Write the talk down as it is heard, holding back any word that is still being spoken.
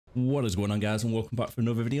What is going on, guys, and welcome back for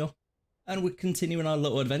another video. And we're continuing our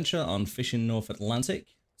little adventure on fishing North Atlantic.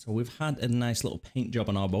 So we've had a nice little paint job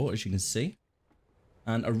on our boat, as you can see,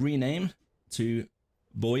 and a rename to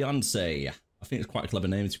Barents Sea. I think it's quite a clever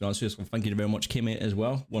name, to be honest with you. So thank you very much, Kimmy, as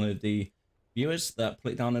well, one of the viewers that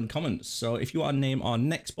put it down in the comments. So if you want to name our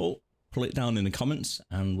next boat, put it down in the comments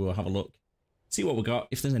and we'll have a look, see what we got.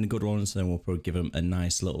 If there's any good ones, then we'll probably give them a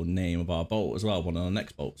nice little name of our boat as well, one of our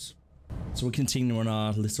next boats. So we're continuing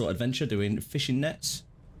our little adventure doing fishing nets,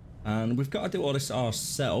 and we've got to do all this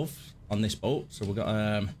ourselves on this boat. So we've got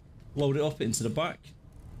to load it up into the back,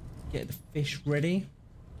 get the fish ready,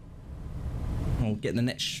 or get the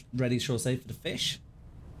nets ready, shall I say, for the fish.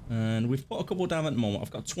 And we've put a couple down at the moment.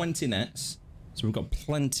 I've got 20 nets, so we've got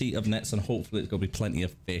plenty of nets, and hopefully it's going to be plenty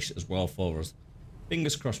of fish as well for us.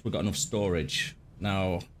 Fingers crossed we've got enough storage.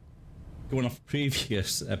 Now, going off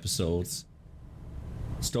previous episodes,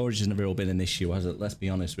 storage has never really been an issue, has it? Let's be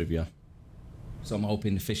honest with you. So I'm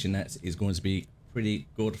hoping the fishing nets is going to be pretty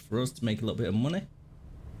good for us to make a little bit of money.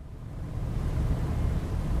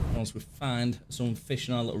 Once we find some fish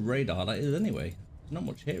in our little radar, that is anyway. There's not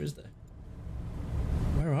much here, is there?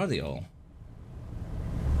 Where are they all?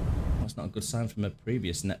 That's not a good sign from the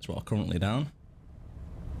previous nets what are currently down.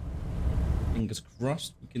 Fingers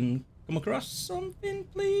crossed we can come across something,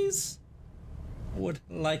 please. I would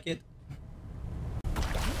like it.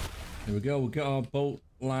 Here we go, we've got our boat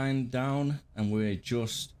line down, and we're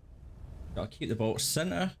just got to keep the boat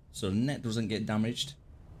center so the net doesn't get damaged.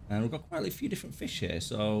 And we've got quite a few different fish here,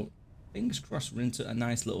 so fingers crossed we're into a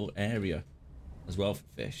nice little area as well for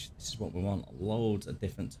fish. This is what we want, loads of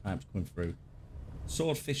different types coming through.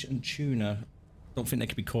 Swordfish and tuna, don't think they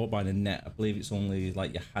can be caught by the net. I believe it's only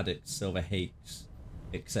like your haddocks, silver hakes,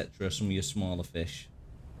 etc., some of your smaller fish.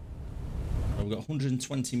 So we've got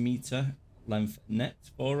 120 meter length net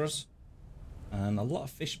for us, and a lot of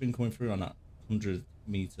fish have been coming through on that 100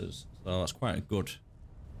 meters, so that's quite good.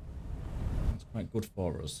 That's quite good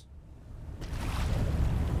for us.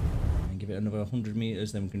 And give it another 100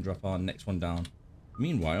 meters, then we can drop our next one down.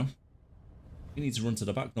 Meanwhile, we need to run to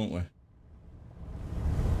the back, don't we?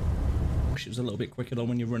 Wish it was a little bit quicker though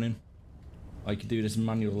when you're running. I could do this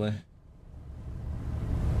manually.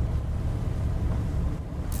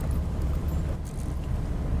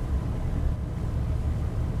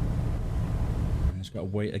 Got to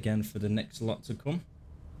wait again for the next lot to come.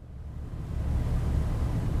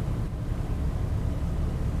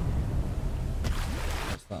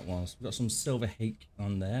 What's that one? So we've got some silver hake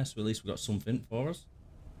on there, so at least we've got something for us.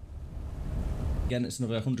 Again, it's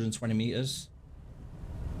another 120 meters.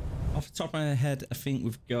 Off the top of my head, I think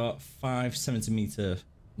we've got 5 70-meter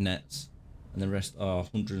nets, and the rest are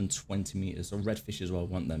 120 meters. So redfish as well,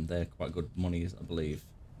 want them. They're quite good money, I believe.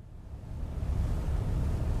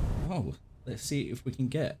 Oh. Let's see if we can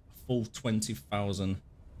get a full 20,000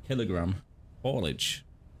 kilogram haulage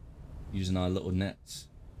using our little nets.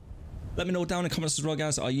 Let me know down in the comments as well,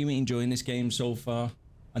 guys. Are you enjoying this game so far?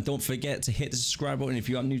 And don't forget to hit the subscribe button if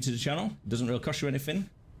you are new to the channel. It doesn't really cost you anything,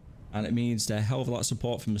 and it means a hell of a lot of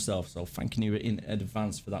support for myself. So thanking you in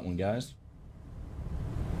advance for that one, guys.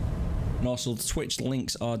 And also the Twitch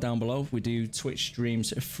links are down below. We do Twitch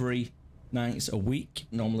streams 3 nights a week,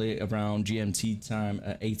 normally around GMT time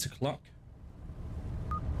at 8 o'clock.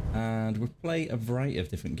 And we play a variety of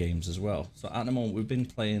different games as well. So at the moment we've been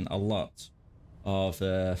playing a lot of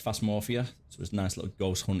Phasmophobia, so it's a nice little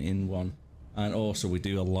ghost hunting one, and also we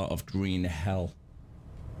do a lot of Green Hell.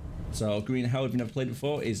 So Green Hell, if you've never played it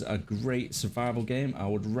before, is a great survival game. I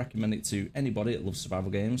would recommend it to anybody that loves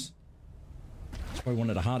survival games. It's probably one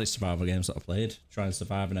of the hardest survival games that I've played, trying to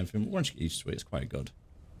survive and everything, but once you get used to it, it's quite good.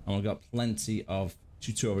 And we've got plenty of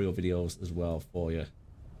tutorial videos as well for you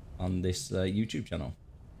on this YouTube channel.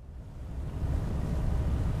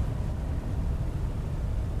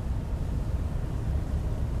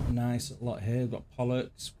 Nice lot here. We've got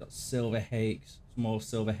pollocks, we've got silver hakes, small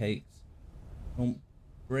silver hakes. Don't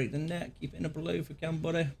break the net, keep it in a blue if we can,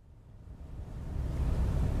 buddy.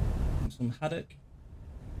 And some haddock.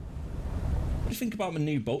 What do you think about my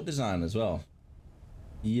new boat design as well?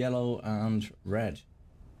 Yellow and red.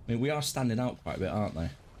 I mean, we are standing out quite a bit, aren't they?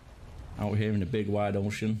 Out here in the big wide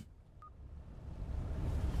ocean.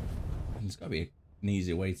 And there's got to be an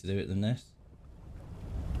easier way to do it than this.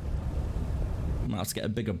 Might have to get a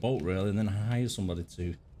bigger boat really, and then hire somebody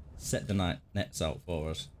to set the nets out for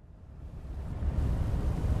us.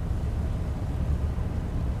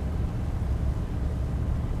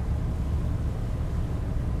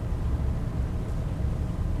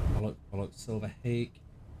 Pollock, silver hake.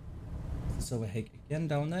 Silver hake again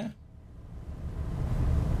down there.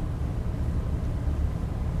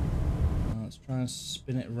 try and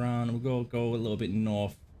spin it around, and we'll go a little bit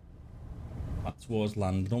north, back towards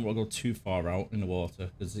land. We don't want to go too far out in the water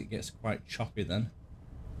because it gets quite choppy then.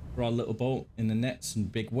 For our little boat in the nets and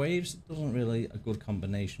big waves, it doesn't really a good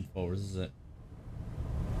combination for us, is it?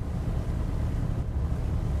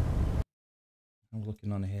 I'm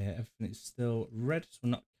looking on here, everything is still red, so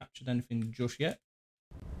we're not captured anything just yet.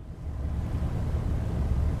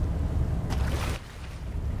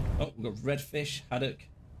 Oh, we've got redfish, haddock,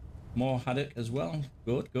 more haddock as well.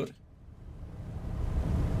 Good, good.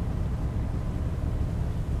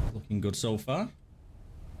 Looking good so far.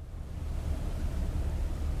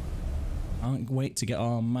 I can't wait to get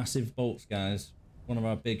our massive boats, guys. One of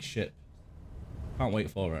our big ships. Can't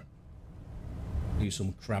wait for it. Do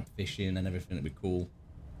some crab fishing and everything, it'd be cool.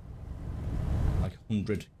 Like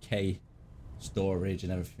 100k storage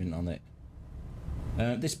and everything on it.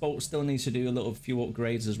 This boat still needs to do a few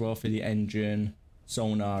upgrades as well for the engine,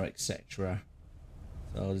 sonar, etc.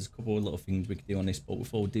 So there's a couple of little things we could do on this boat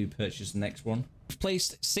before we do purchase the next one. We've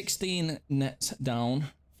placed 16 nets down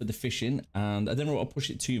for the fishing, and I didn't want to push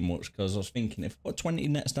it too much because I was thinking if we put 20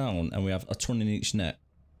 nets down and we have a ton in each net,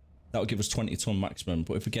 that would give us 20 ton maximum.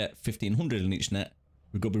 But if we get 1500 in each net,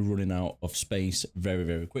 we're going to be running out of space very,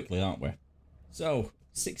 very quickly, aren't we? So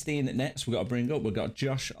 16 nets we've got to bring up. We've got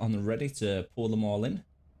Josh on the ready to pull them all in.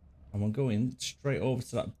 And we're going straight over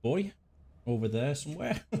to that buoy over there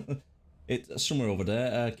somewhere. It's somewhere over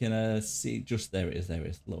there. I can see just there it is. There it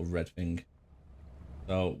is. Little red thing.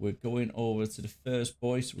 So we're going over to the first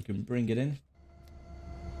buoy so we can bring it in.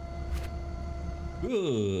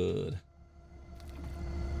 Good.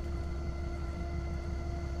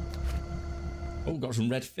 Oh, got some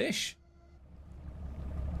red fish.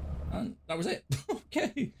 And that was it.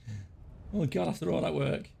 Okay. Oh my god, after all that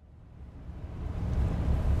work.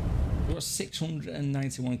 We got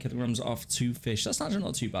 691 kilograms off 2 fish. That's actually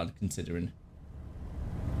not too bad considering.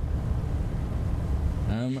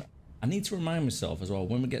 I need to remind myself as well,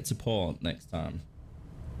 when we get to port next time,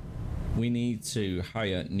 we need to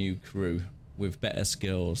hire new crew with better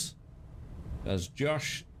skills. As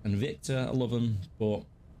Josh and Victor, I love them, but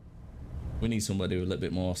we need somebody with a little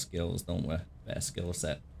bit more skills, don't we? Better skill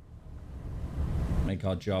set. Make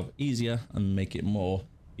our job easier and make it more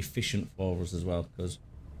efficient for us as well, because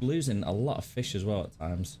we're losing a lot of fish as well at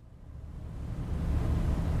times.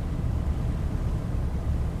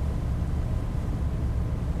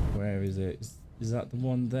 Where is it? Is that the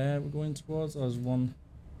one there we're going towards, or is one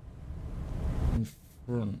in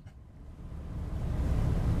front?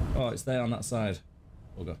 Oh, it's there on that side.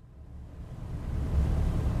 We'll go.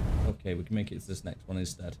 Okay, we can make it to this next one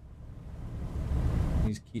instead.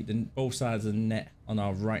 Please keep both sides of the net on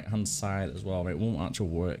our right hand side as well. It won't actually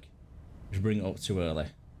work. Just bring it up too early.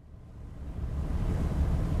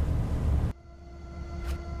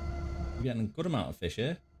 We're getting a good amount of fish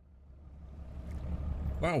here.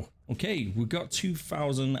 Wow. Okay, we got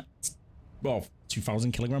 2,000. Well,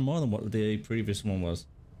 2,000 kilogram more than what the previous one was.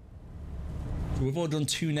 So we've all done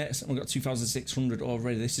 2 nets and we've got 2,600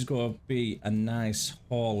 already. This is going to be a nice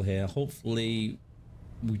haul here. Hopefully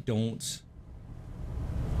we don't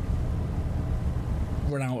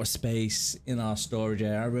run out of space in our storage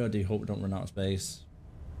area. I really do hope we don't run out of space.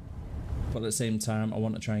 But at the same time, I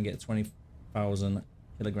want to try and get 20,000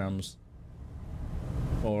 kilograms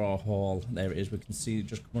for our haul. There it is. We can see it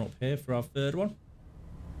just coming up here for our third one.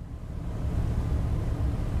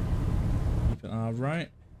 Keep it all right.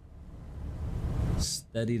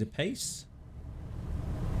 Steady the pace.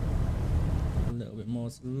 A little bit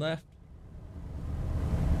more to the left.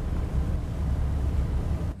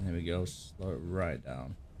 There we go. Slow it right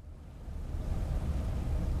down.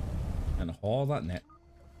 And haul that net.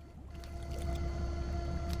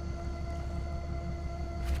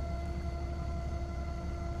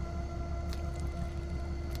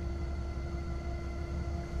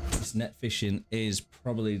 This net fishing is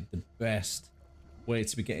probably the best way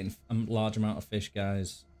to be getting a large amount of fish,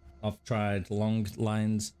 guys. I've tried long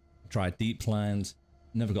lines, I've tried deep lines,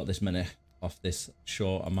 never got this many off this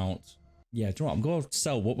short amount. Yeah, do you know what? I'm going to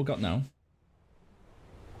sell what we've got now,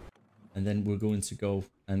 and then we're going to go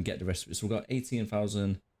and get the rest of it. So we've got 18,000,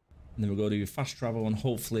 and then we'll go do fast travel, and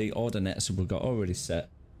hopefully all the nets that we've got already set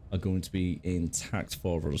are going to be intact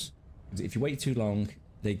for us. If you wait too long,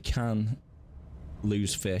 they can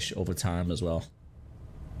lose fish over time as well.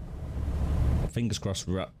 Fingers crossed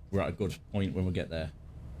we're at a good point when we get there.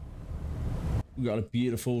 We've got a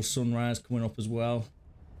beautiful sunrise coming up as well.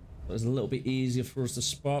 So it's a little bit easier for us to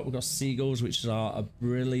spot. We've got seagulls, which are a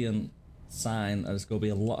brilliant sign that there's going to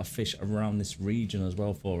be a lot of fish around this region as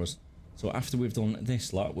well for us. So after we've done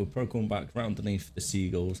this lot, we'll probably come back right underneath the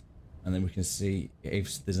seagulls and then we can see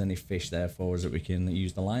if there's any fish there for us that we can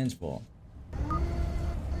use the lines for.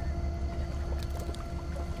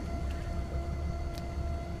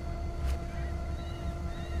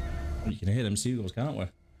 You can hear them seagulls, can't we?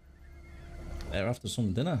 They're after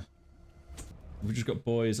some dinner. We've just got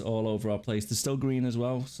buoys all over our place. They're still green as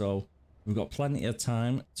well, so we've got plenty of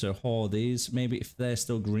time to haul these. Maybe if they're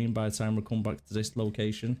still green by the time we come back to this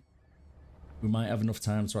location, we might have enough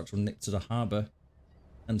time to actually nip to the harbour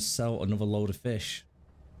and sell another load of fish.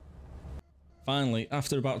 Finally,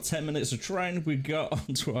 after about 10 minutes of trying, we got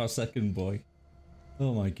onto our second buoy.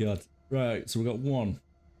 Oh my god. Right, so we got one.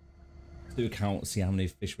 Let's do a count, see how many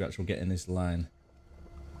fish we actually get in this line.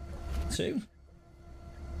 2.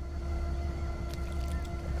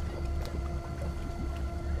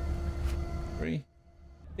 3.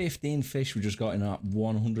 15 fish we just got in our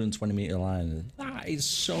 120 meter line. That is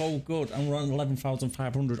so good. And we're on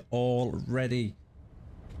 11,500 already.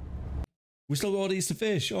 We still got all these to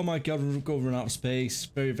fish. Oh my god, we're going to run out of space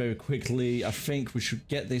very, very quickly. I think we should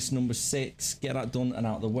get this number 6, get that done and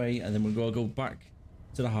out of the way, and then we're going to go back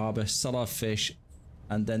to the harbour, sell our fish,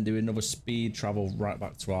 and then do another speed travel right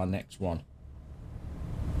back to our next one.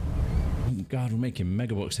 Oh god, we're making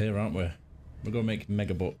mega bucks here, aren't we? We're going to make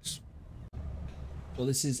mega bucks. Well,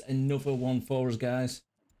 this is another one for us, guys.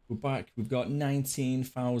 We're back. We've got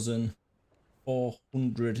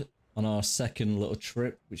 19,400 on our second little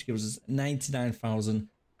trip, which gives us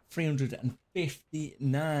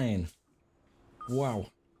 99,359. Wow.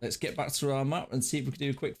 Let's get back to our map and see if we can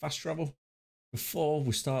do a quick fast travel before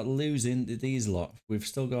we start losing these lot. We've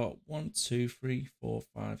still got 1, 2, 3, 4,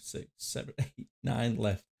 5, 6, 7, 8, 9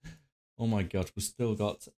 left. Oh my god, we've still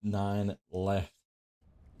got 9 left.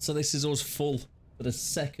 So this is us full for the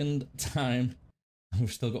second time, and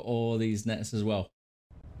we've still got all these nets as well.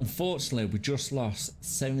 Unfortunately, we just lost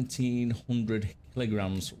 1,700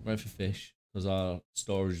 kilograms worth of fish because our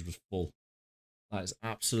storage was full. That is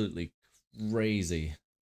absolutely crazy.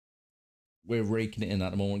 We're raking it in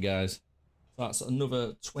at the moment, guys. So that's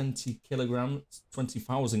another 20 kilograms,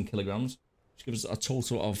 20,000 kilograms, which gives us a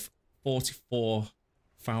total of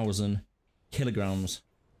 44,000 kilograms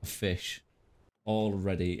of fish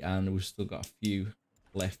already, and we've still got a few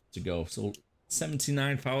left to go. So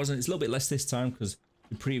 79,000. It's a little bit less this time because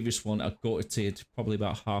the previous one I gutted probably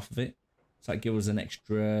about half of it, so that gives us an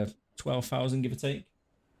extra 12,000, give or take.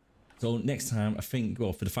 So next time, I think,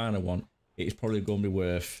 well, for the final one, it is probably going to be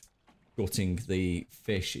worth gutting the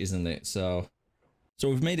fish, isn't it? So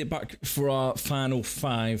we've made it back for our final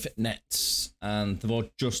 5 nets, and they've all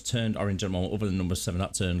just turned orange at the moment, other than number 7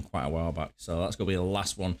 that turned quite a while back. So that's going to be the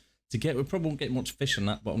last one to get. We probably won't get much fish on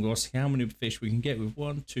that, but I'm going to see how many fish we can get with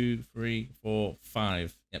 1, 2, 3, 4,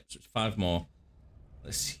 5. Yep, so it's 5 more.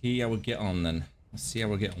 Let's see how we get on then. Let's see how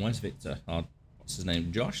we get on. Where's Victor? Oh, what's his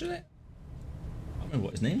name? Josh, is it? I don't remember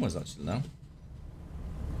what his name was actually now.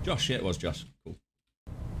 Josh, yeah, it was Josh. Cool.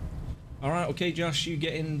 Alright, okay, Josh, you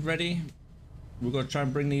getting ready? We're going to try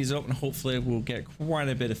and bring these up, and hopefully we'll get quite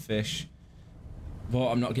a bit of fish. But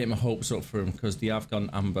I'm not getting my hopes up for them because they have gone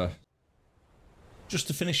amber. Just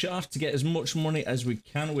to finish it off, to get as much money as we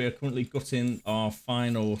can, we are currently gutting our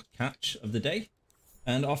final catch of the day.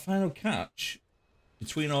 And our final catch,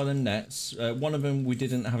 between all the nets, one of them we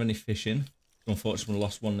didn't have any fish in. Unfortunately, we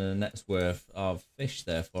lost one of the nets worth of fish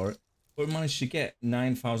there for it. But we managed to get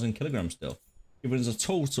 9,000 kilograms still, giving us a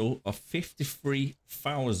total of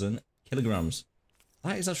 53,000 kilograms.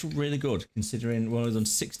 That is actually really good, considering we've only done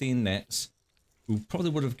 16 nets. We probably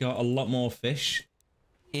would have got a lot more fish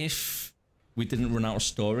if we didn't run out of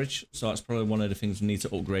storage. So that's probably one of the things we need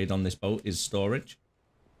to upgrade on this boat, is storage.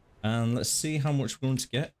 And let's see how much we're going to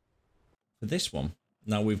get for this one.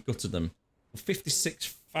 Now we've gutted them.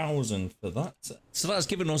 56,000 for that. So that's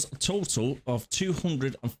given us a total of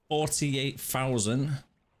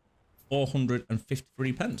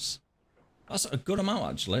 248,453 pence. That's a good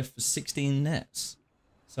amount actually for 16 nets.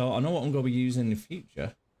 So I know what I'm going to be using in the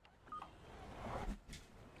future.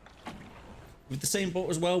 With the same boat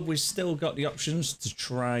as well, we've still got the options to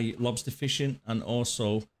try lobster fishing and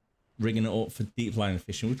also rigging it up for deep line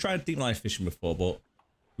fishing. We've tried deep line fishing before, but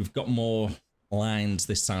we've got more lines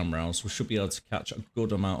this time around, so we should be able to catch a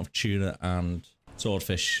good amount of tuna and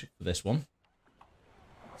swordfish for this one.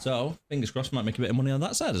 So fingers crossed, might make a bit of money on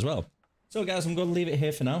that side as well. So guys, I'm going to leave it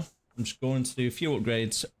here for now. I'm just going to do a few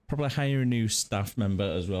upgrades, probably hire a new staff member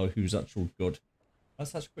as well who's actually good.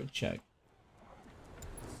 Let's have a quick check.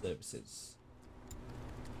 Services.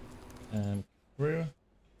 Crew.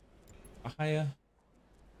 Hire.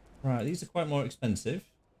 Right, these are quite more expensive,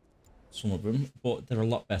 some of them, but they're a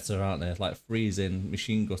lot better, aren't they? Like freezing,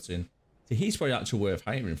 machine gutting. So he's probably actually worth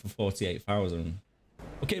hiring for 48,000.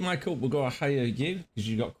 Okay, Michael, we'll go hire you because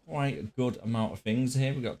you've got quite a good amount of things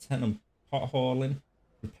here. We've got 10 on pot hauling,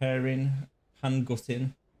 repairing, hand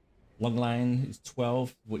gutting, long line is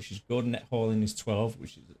 12, which is good. Net hauling is 12,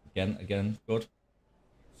 which is again good.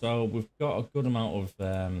 So we've got a good amount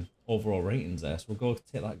of overall ratings there. So we'll go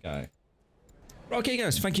take that guy. Okay,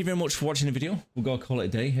 guys, thank you very much for watching the video. We'll go call it a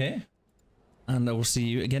day here, and I will see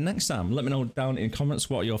you again next time. Let me know down in the comments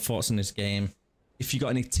what are your thoughts on this game. If you got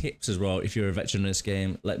any tips as well, if you're a veteran in this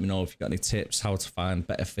game, let me know if you got any tips, how to find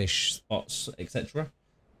better fish spots, etc.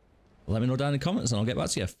 Let me know down in the comments and I'll get back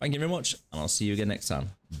to you. Thank you very much, and I'll see you again next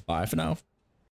time. Bye for now.